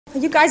Are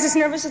you guys as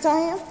nervous as I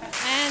am?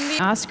 And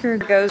the Oscar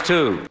goes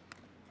to...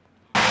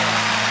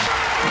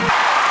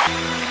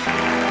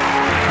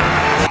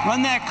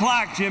 Run that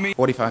clock, Jimmy.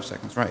 45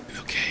 seconds, right.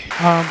 Okay.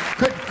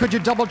 Could you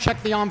double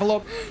check the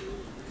envelope?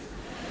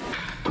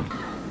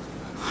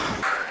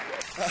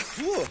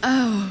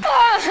 I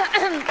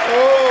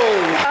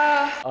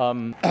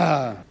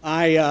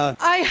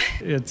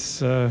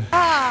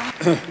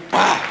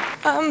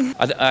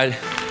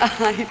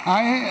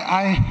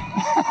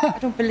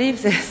don't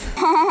believe this.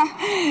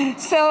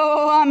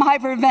 So I'm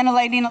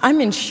hyperventilating.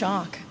 I'm in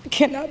shock. I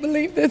cannot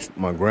believe this.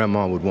 My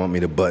grandma would want me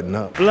to button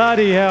up.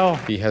 Bloody hell.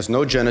 He has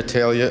no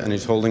genitalia and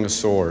he's holding a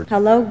sword.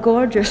 Hello,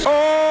 gorgeous.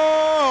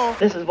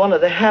 This is one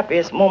of the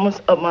happiest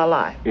moments of my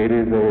life. It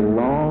is a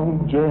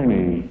long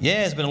journey.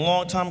 Yeah, it's been a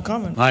long time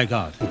coming. My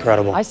God.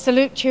 Incredible. I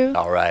salute you.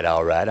 All right,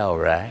 all right, all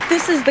right.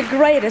 This is the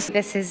greatest.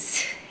 This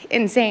is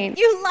insane.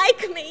 You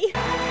like me.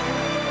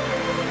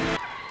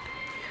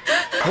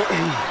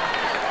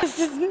 This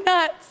is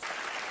nuts.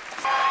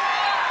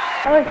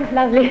 Oh, this is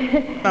lovely.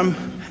 I'm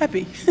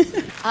happy.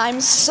 I'm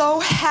so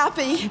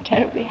happy.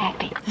 Terribly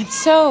happy. I'm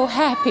so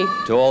happy.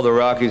 To all the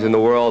Rockies in the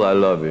world, I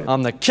love you.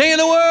 I'm the king of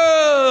the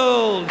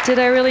world! Did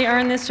I really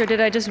earn this, or did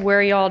I just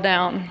wear you all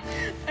down?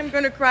 I'm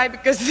gonna cry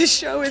because this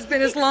show has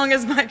been as long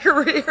as my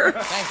career.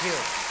 Thank you.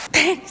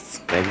 Thanks.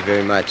 Thank you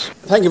very much.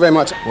 Thank you very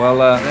much. Well,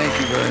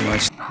 thank you very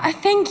much. I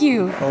thank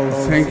you. Oh,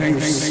 thank you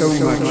so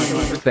much.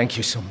 Thank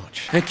you so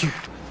much. Thank you.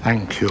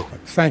 Thank you.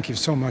 Thank you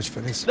so much for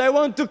this. I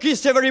want to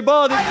kiss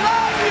everybody. I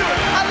love you.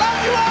 I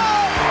love you all.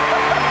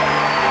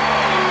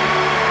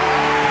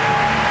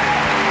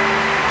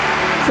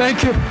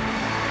 Thank you.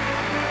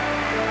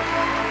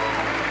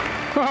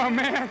 Oh,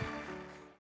 man.